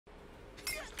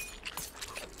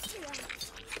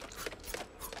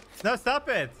No, stop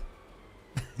it.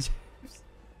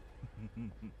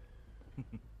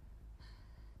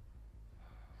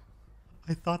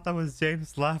 I thought that was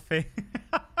James laughing.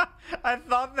 I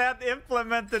thought they had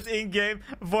implemented in-game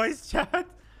voice chat.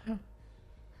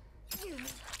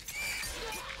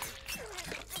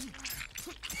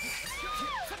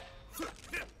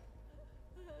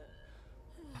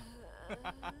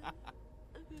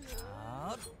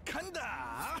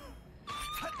 간다.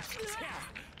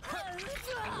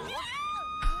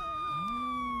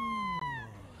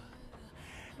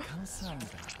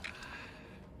 감사합니다.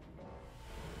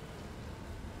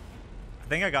 I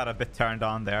think I got a bit turned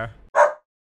on there.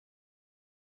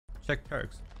 Check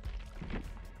perks.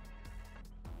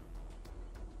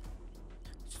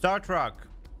 Star Truck.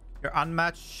 Your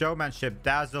unmatched showmanship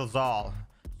dazzles all.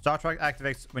 Star Truck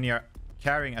activates when you're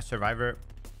carrying a survivor.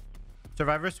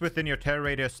 Survivors within your terror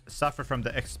radius suffer from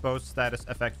the exposed status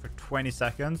effect for 20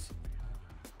 seconds.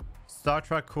 Star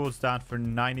Truck cools down for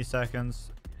 90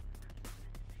 seconds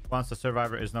once the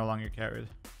survivor is no longer carried.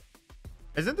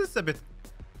 Isn't this a bit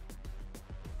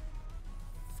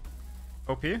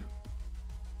OP?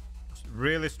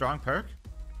 Really strong perk.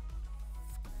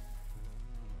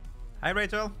 Hi,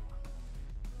 Rachel.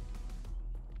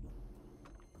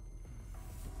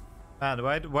 Man,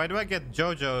 why do I get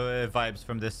JoJo vibes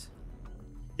from this?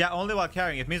 Yeah, only while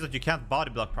carrying. It means that you can't body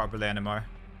block properly anymore.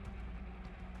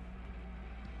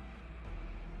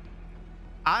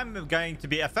 I'm going to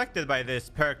be affected by this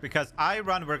perk because I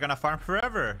run We're Gonna Farm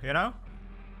Forever, you know?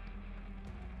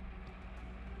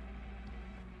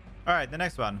 Alright, the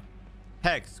next one.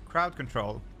 Hex, crowd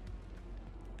control.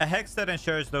 A hex that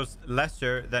ensures those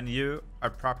lesser than you are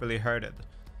properly herded.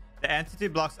 The entity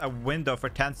blocks a window for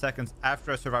 10 seconds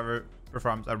after a survivor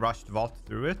performs a rushed vault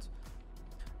through it.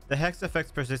 The hex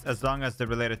effects persist as long as the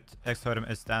related hex totem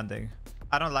is standing.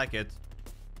 I don't like it.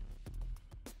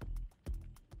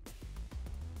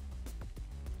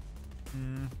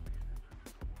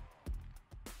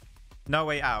 No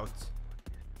way out.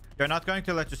 You're not going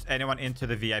to let just anyone into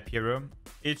the VIP room.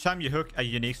 Each time you hook a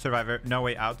unique survivor, No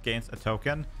Way Out gains a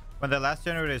token. When the last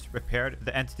generator is repaired,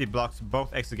 the entity blocks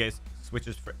both exit gates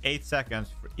switches for 8 seconds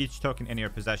for each token in your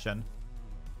possession.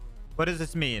 What does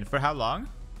this mean? For how long?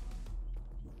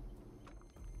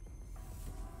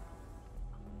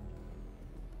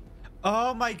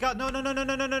 Oh my god.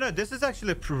 No. This is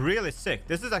actually really sick.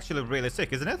 This is actually really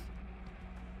sick, isn't it?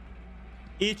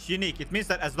 Each unique. It means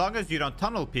that as long as you don't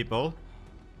tunnel people,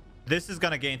 this is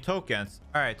gonna gain tokens.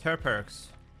 Alright, her perks.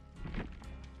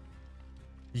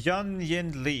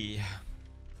 Yun-Jin Lee.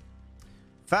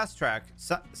 Fast track.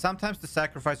 Sometimes the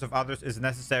sacrifice of others is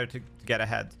necessary to get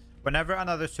ahead. Whenever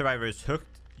another survivor is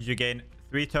hooked, you gain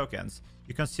 3 tokens.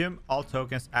 You consume all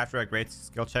tokens after a great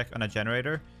skill check on a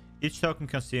generator. Each token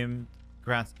consumed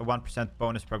grants a 1%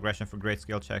 bonus progression for great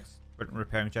skill checks when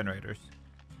repairing generators.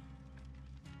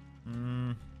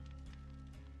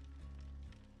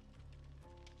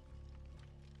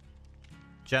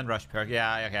 Gen Rush perk.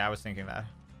 Yeah, okay, I was thinking that.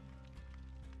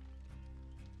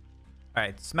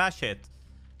 Alright, Smash Hit.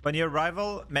 When your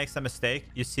rival makes a mistake,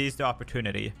 you seize the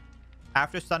opportunity.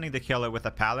 After stunning the killer with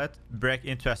a pallet, break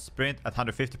into a sprint at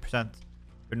 150%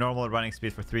 your normal running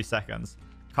speed for 3 seconds.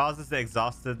 Causes the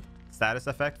exhausted status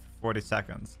effect for 40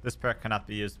 seconds. This perk cannot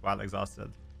be used while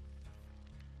exhausted.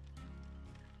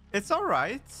 It's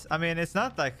alright. I mean, it's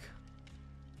not like...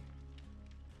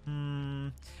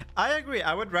 I agree.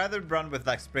 I would rather run with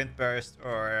like Sprint Burst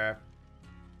or,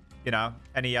 you know,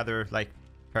 any other like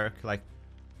perk, like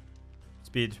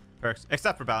speed perks,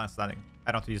 except for Balance Landing.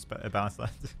 I don't use Balance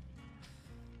Landing.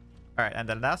 Alright, and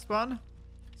the last one.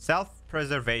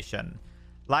 Self-preservation.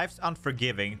 Life's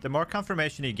unforgiving. The more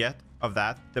confirmation you get of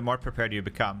that, the more prepared you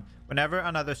become. Whenever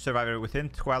another survivor within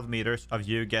 12 meters of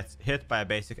you gets hit by a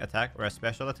basic attack or a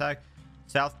special attack,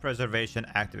 self-preservation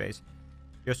activates.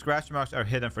 Your scratch marks are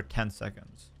hidden for 10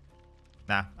 seconds.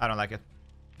 Nah, I don't like it.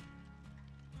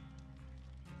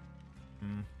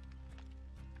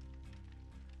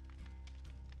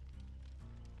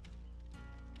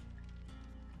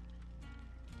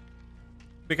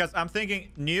 Because I'm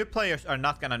thinking new players are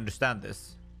not going to understand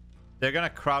this. They're going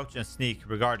to crouch and sneak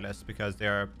regardless because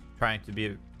they're trying to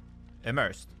be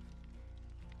immersed.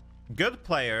 Good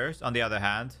players, on the other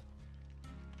hand,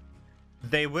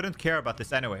 they wouldn't care about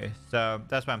this anyway. So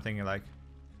that's why I'm thinking like,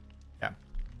 yeah.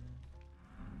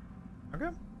 Okay.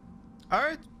 All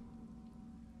right.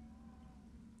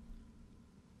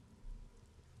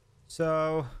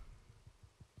 So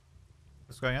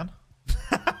what's going on?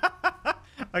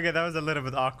 Okay, that was a little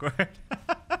bit awkward.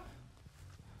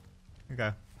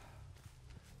 Okay.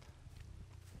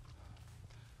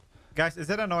 Guys, is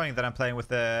it annoying that I'm playing with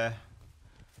the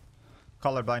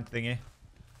colorblind thingy.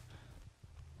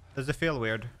 Does it feel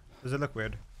weird? Does it look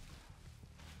weird?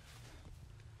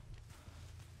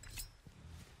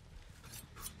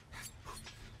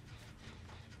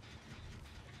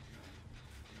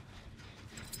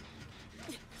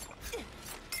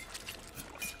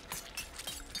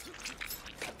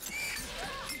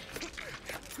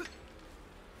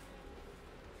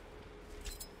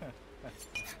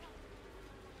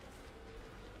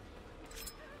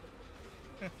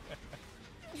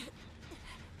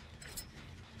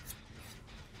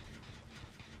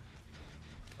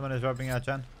 Someone is rubbing out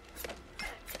Jen.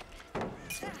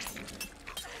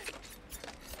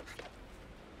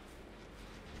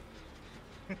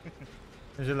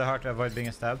 It's really hard to avoid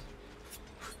being stabbed.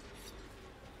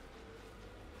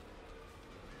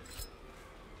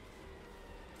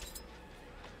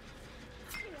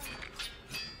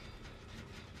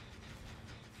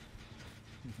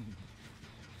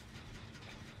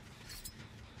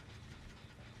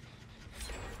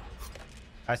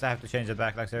 Guys, I have to change it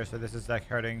back, like seriously, this is like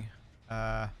hurting.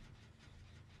 Okay,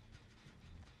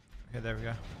 there we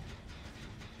go.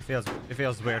 It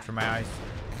feels weird for my eyes.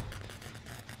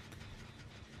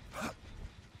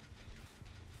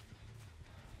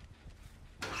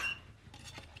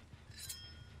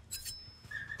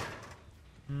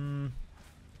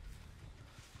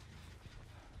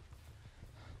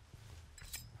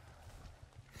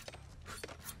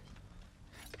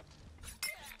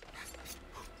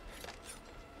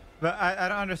 But I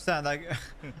don't understand, like,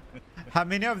 how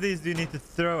many of these do you need to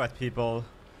throw at people?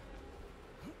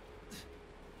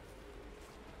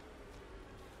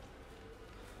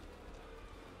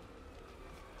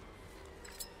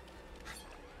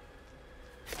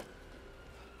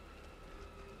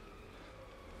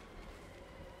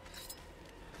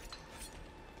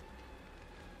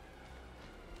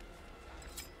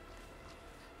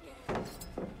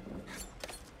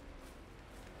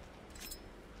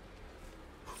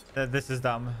 This is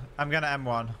dumb. I'm gonna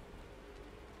M1.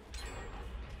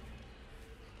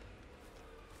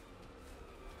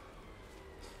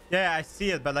 Yeah, I see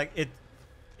it, but like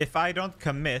if I don't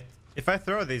commit, if I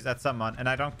throw these at someone and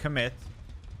I don't commit,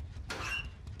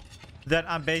 then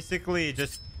I'm basically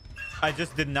I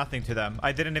just did nothing to them.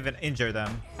 I didn't even injure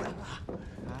them.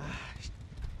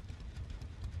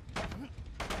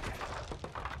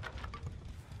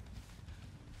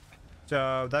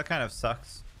 So that kind of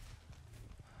sucks.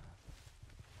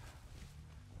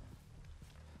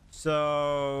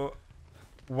 So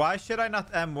why should I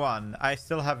not M1? I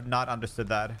still have not understood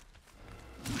that.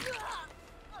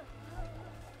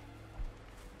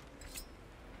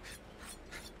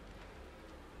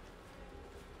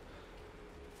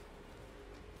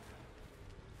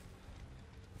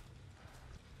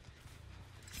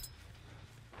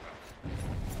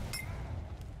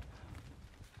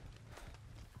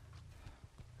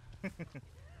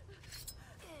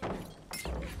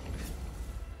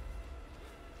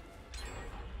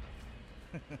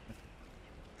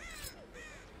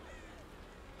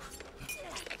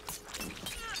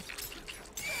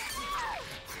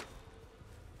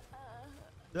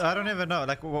 I don't even know.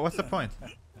 Like, what's the point?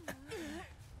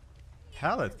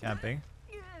 Pallet camping?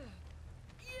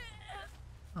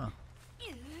 Huh.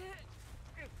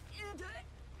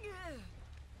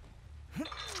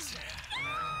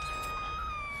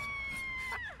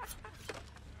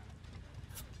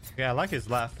 Okay, I like his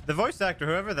laugh. The voice actor,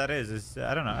 whoever that is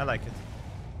I don't know. I like it.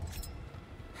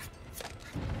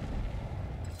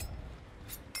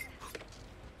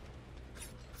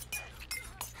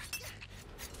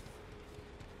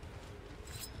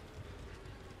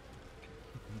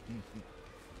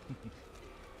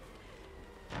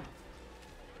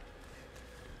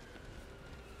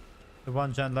 The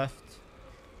one gen left.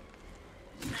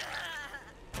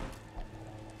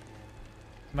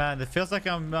 Man, it feels like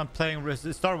I'm playing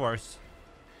Star Wars.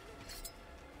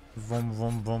 Vroom,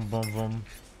 vroom, vroom, vroom, vroom.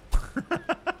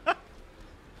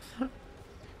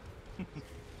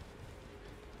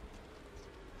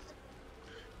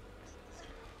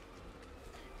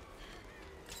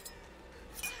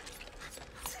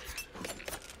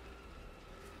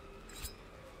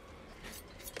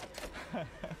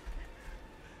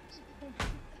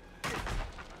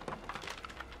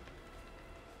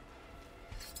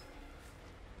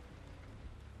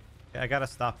 I gotta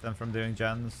stop them from doing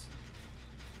gens.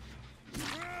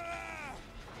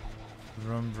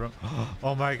 Vroom, vroom.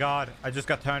 Oh my god, I just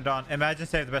got turned on. Imagine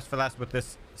save the best for last with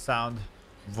this sound.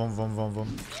 Vroom, vroom, vroom,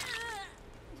 vroom.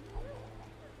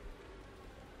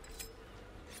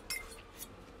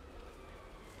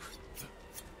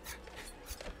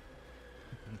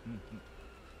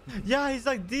 Yeah, he's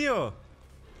like Dio.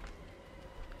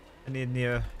 I need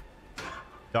Neo.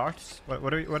 darts. What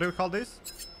do we call these?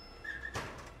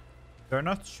 They're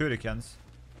not shurikens.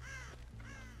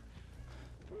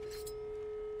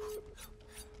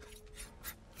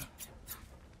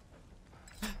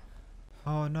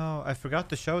 Oh no, I forgot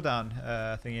the showdown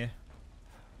thingy.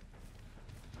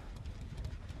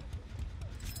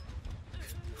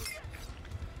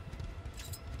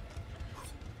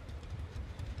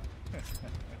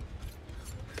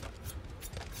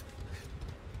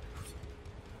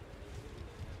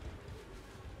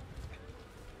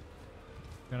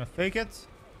 Gonna fake it.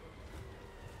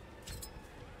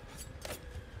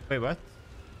 Wait, what?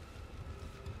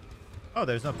 Oh,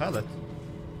 there's no pallet.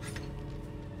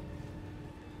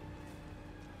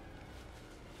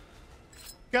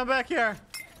 Come back here.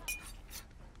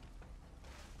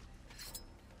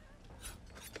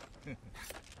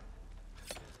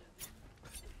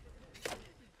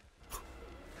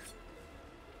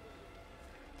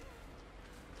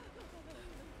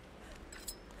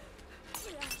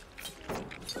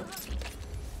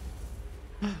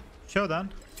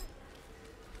 Showdown.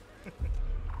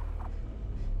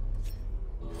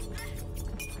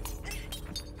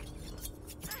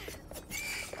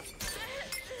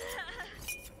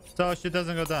 So she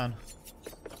doesn't go down.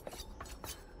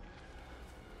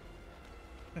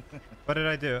 What did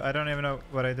I do? I don't even know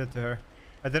what I did to her.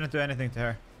 I didn't do anything to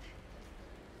her.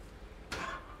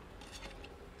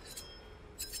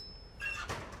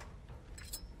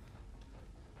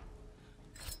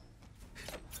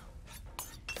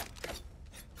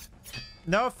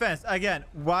 No offense. Again,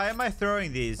 why am I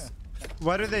throwing these?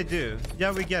 What do they do?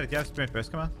 Yeah, we get it. You have sprint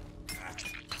burst. Come on.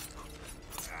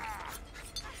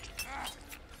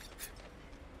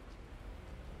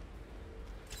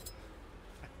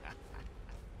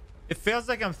 It feels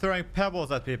like I'm throwing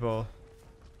pebbles at people.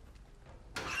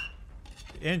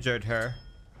 Injured her.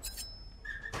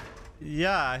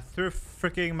 Yeah, I threw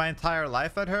freaking my entire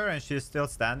life at her and she's still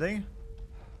standing.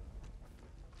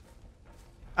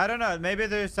 I don't know. Maybe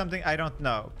there's something I don't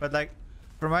know. But like,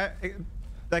 from my...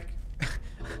 Like...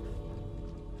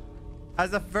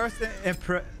 as a first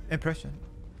impression.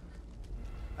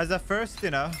 As a first,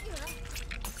 you know...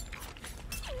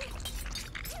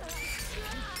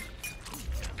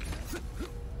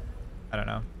 I don't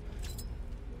know.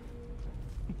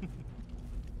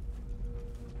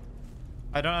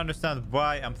 I don't understand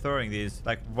why I'm throwing these.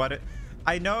 Like, what...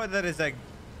 I know that it's like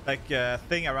a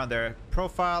thing around their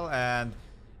profile and...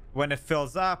 when it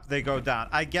fills up, they go down.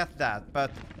 I get that,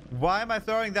 but why am I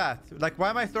throwing that? Like, why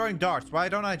am I throwing darts? Why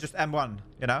don't I just M1,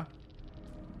 you know?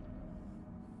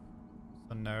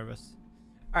 So nervous.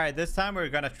 All right, this time we're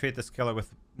gonna treat this killer with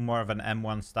more of an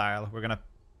M1 style. We're gonna...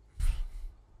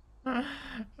 Oh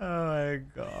my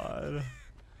god.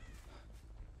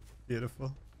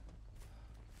 Beautiful.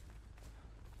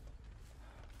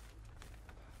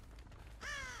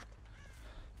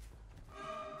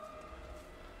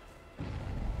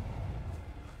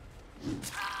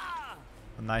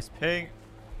 A nice ping.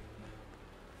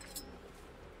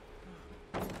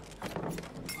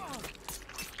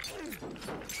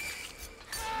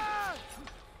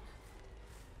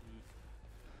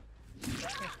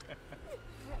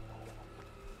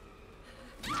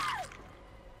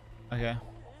 Okay.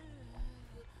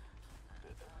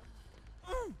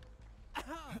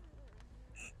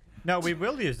 No, we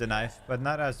will use the knife, but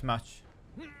not as much.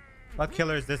 What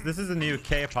killer is this? This is a new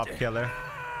K-pop killer.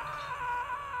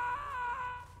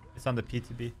 It's on the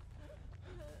PTB.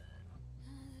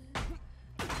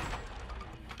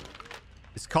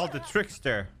 It's called the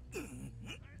Trickster.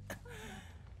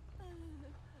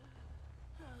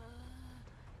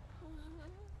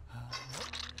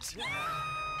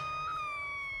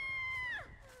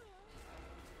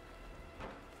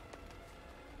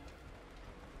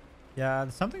 Yeah,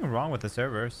 there's something wrong with the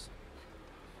servers.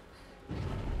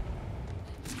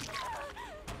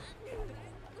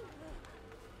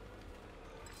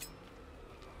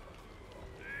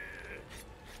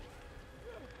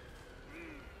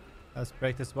 Let's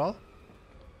break this wall.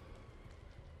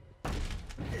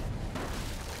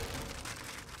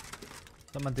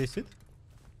 Someone DC'd.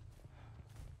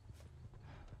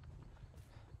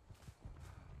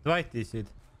 Dwight DC'd.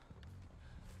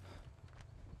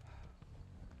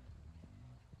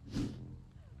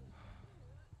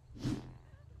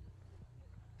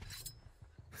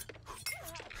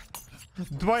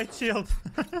 Dwight shield.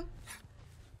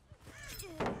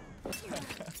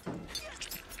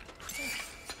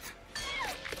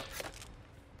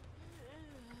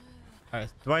 Alright,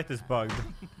 Dwight is bugged.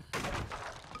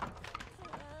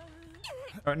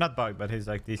 Or not bugged, but he's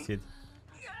like DC'd.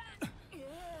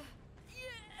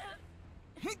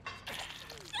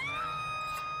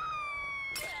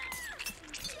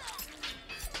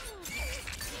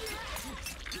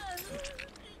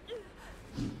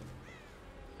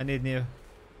 I need new.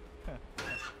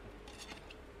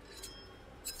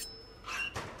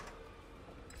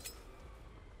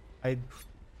 I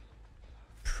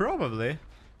probably.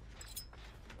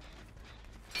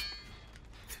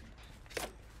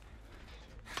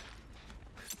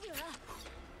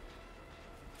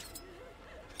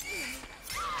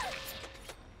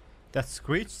 That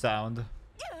screech sound.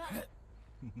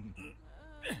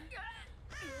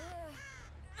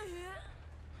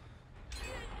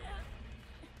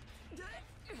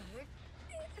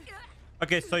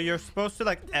 Okay, so you're supposed to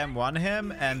like M1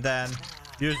 him and then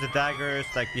use the daggers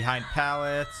like behind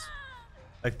pallets.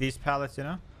 Like these pallets, you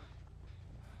know?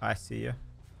 I see you.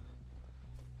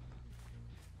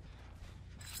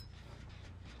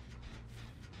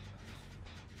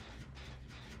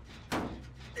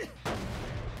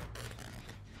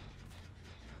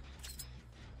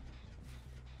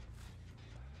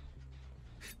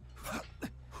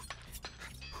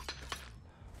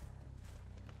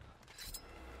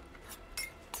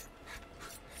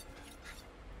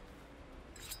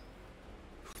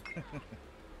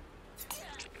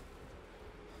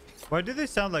 Why do they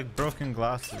sound like broken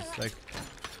glasses? Like...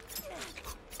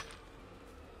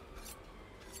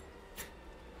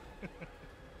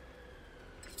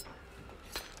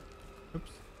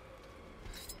 Oops.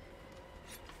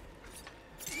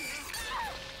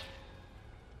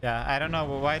 Yeah, I don't know.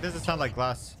 Why does it sound like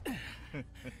glass?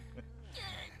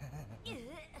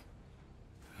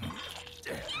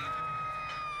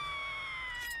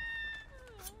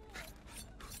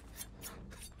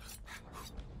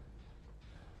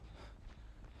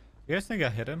 You guys think I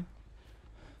hit him?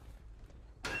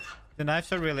 The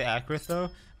knives are really accurate though,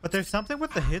 but there's something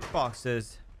with the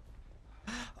hitboxes.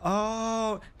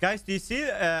 Oh, guys, do you see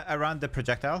around the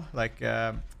projectile? Like,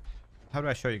 how do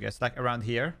I show you guys? Like around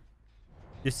here,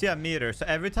 you see a meter. So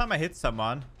every time I hit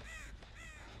someone,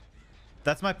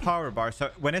 that's my power bar.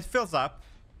 So when it fills up,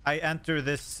 I enter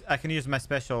this. I can use my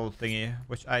special thingy,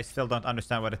 which I still don't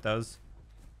understand what it does.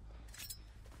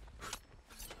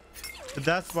 But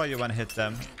that's why you want to hit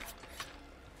them.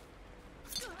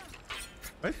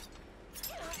 Wait.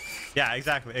 Yeah,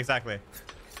 exactly, exactly.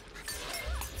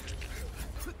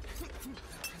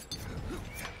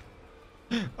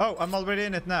 Oh, I'm already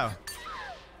in it now.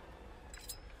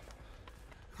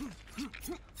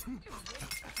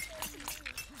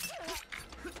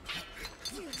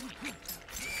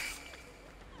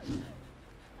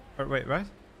 Or wait, right?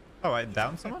 Oh, I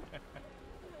downed someone?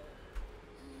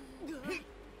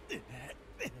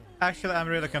 Actually, I'm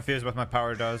really confused what my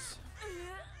power does.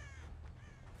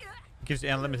 It gives you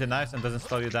unlimited knives and doesn't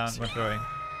slow you down when throwing.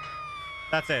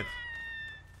 That's it.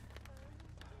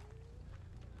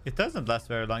 It doesn't last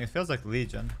very long. It feels like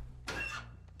Legion.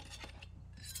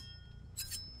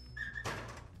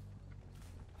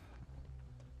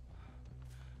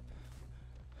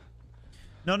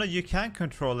 No, you can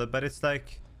control it, but it's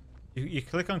like you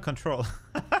click on control.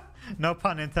 No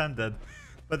pun intended.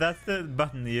 But that's the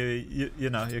button you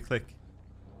know you click.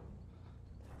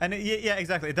 And yeah,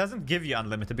 exactly. It doesn't give you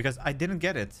unlimited because I didn't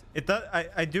get it. It does.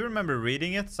 I do remember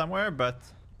reading it somewhere, but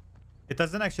it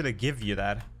doesn't actually give you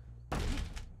that.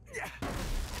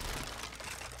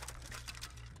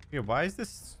 Okay, why is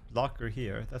this locker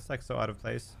here? That's like so out of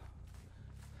place.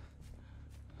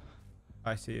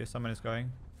 I see you. Someone is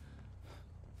going.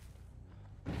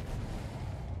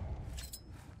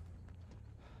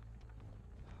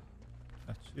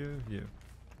 That's you.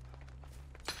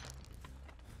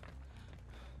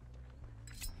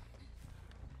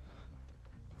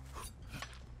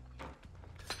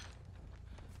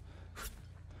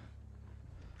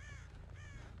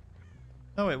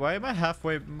 No, wait, why am I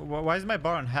halfway? Why is my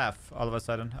bar on half all of a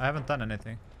sudden? I haven't done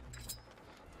anything.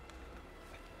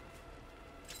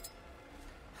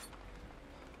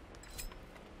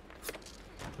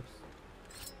 Oops.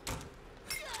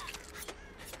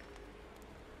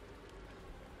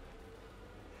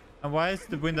 And why is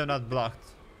the window not blocked?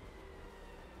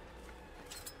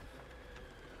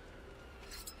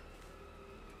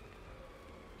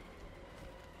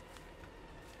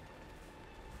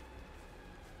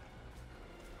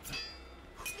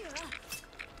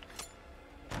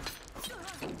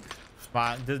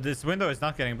 Man, this window is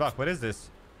not getting blocked. What is this?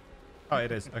 Oh,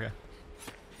 it is. Okay.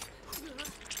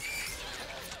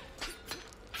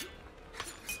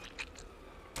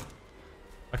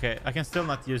 Okay, I can still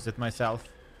not use it myself.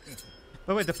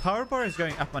 But wait, the power bar is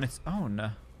going up on its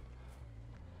own.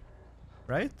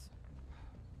 Right?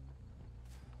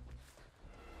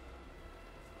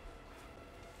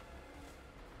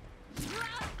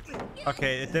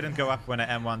 Okay, it didn't go up when I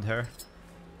M1'd her.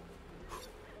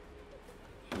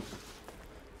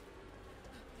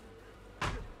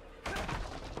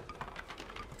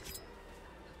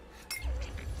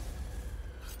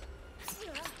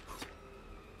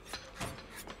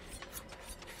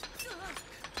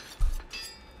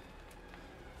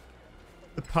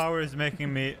 power is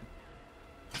making me...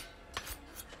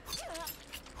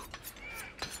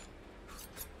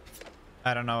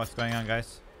 I don't know what's going on,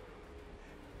 guys.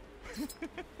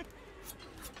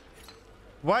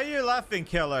 Why are you laughing,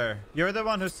 Killer? You're the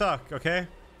one who suck, okay?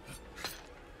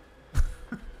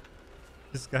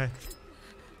 This guy.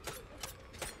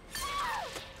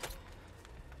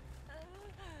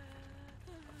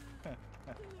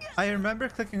 I remember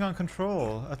clicking on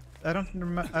control. I don't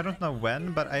know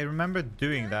when, but I remember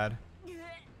doing that.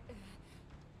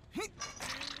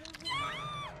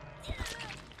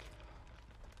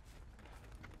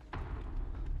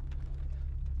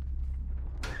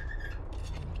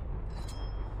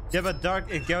 Yeah, but dark,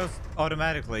 it goes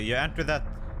automatically. You enter that,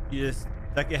 you just,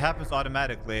 like, it happens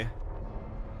automatically.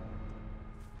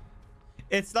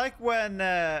 It's like when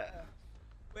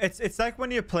it's like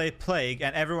when you play Plague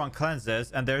and everyone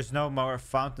cleanses and there's no more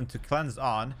fountain to cleanse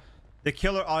on, the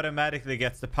killer automatically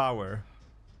gets the power.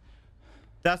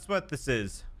 That's what this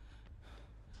is.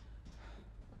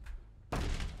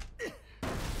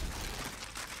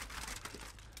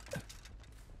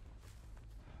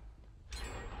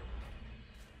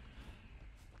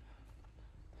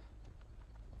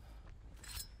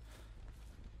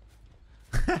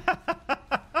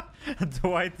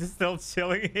 Dwight is still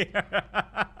chilling here.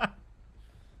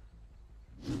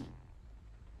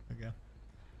 Okay.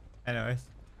 Anyways.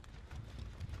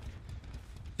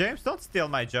 James, don't steal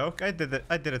my joke. I did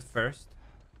it first.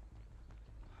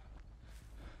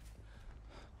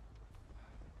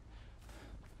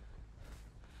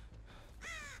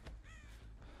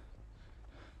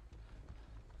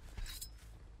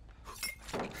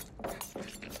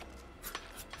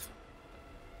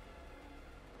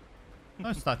 No,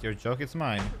 it's not your joke, it's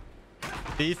mine.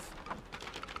 Thief.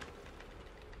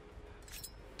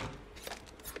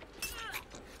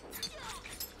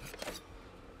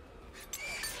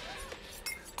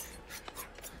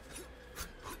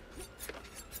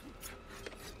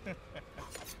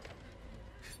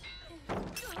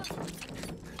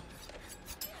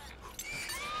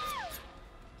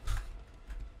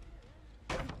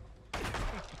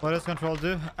 What does control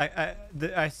do?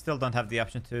 I still don't have the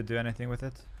option to do anything with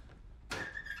it.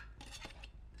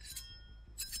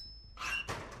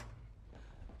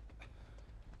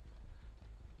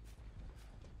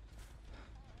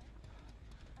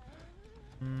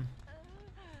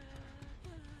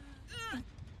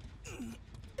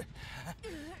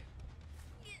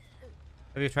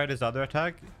 Have you tried his other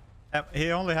attack?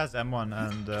 He only has M1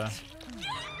 and...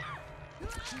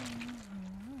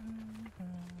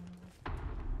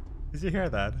 Did you hear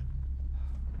that?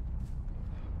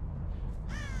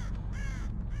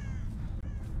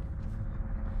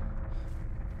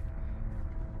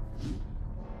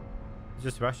 He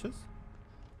just rushes?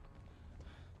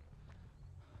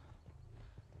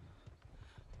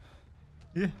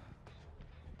 Yeah.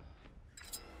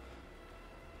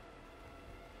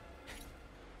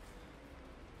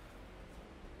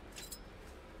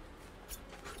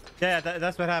 Yeah,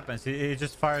 that's what happens. He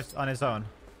just fires on his own.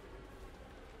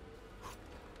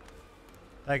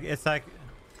 Like, it's like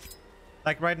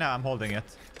right now I'm holding it.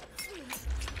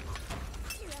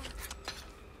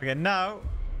 Okay, now.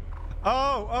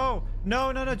 Oh,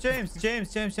 no, James.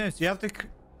 You have to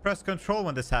press control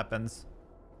when this happens.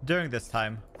 During this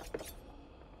time.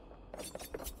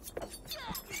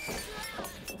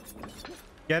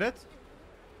 Get it?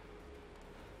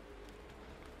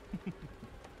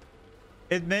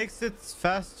 It makes it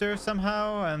faster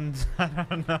somehow, and I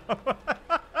don't know.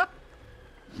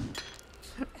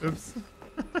 Oops.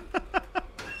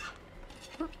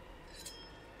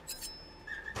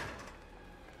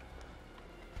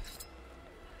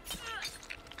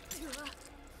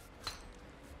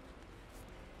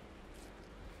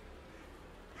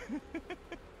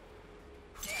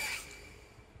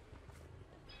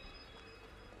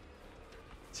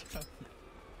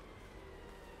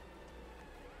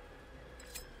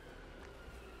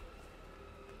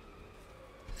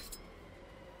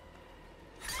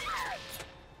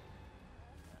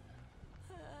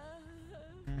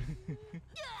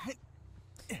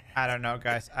 I don't know,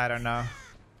 guys. I don't know.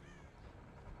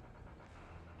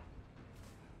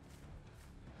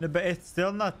 No, but it's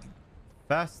still not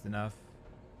fast enough.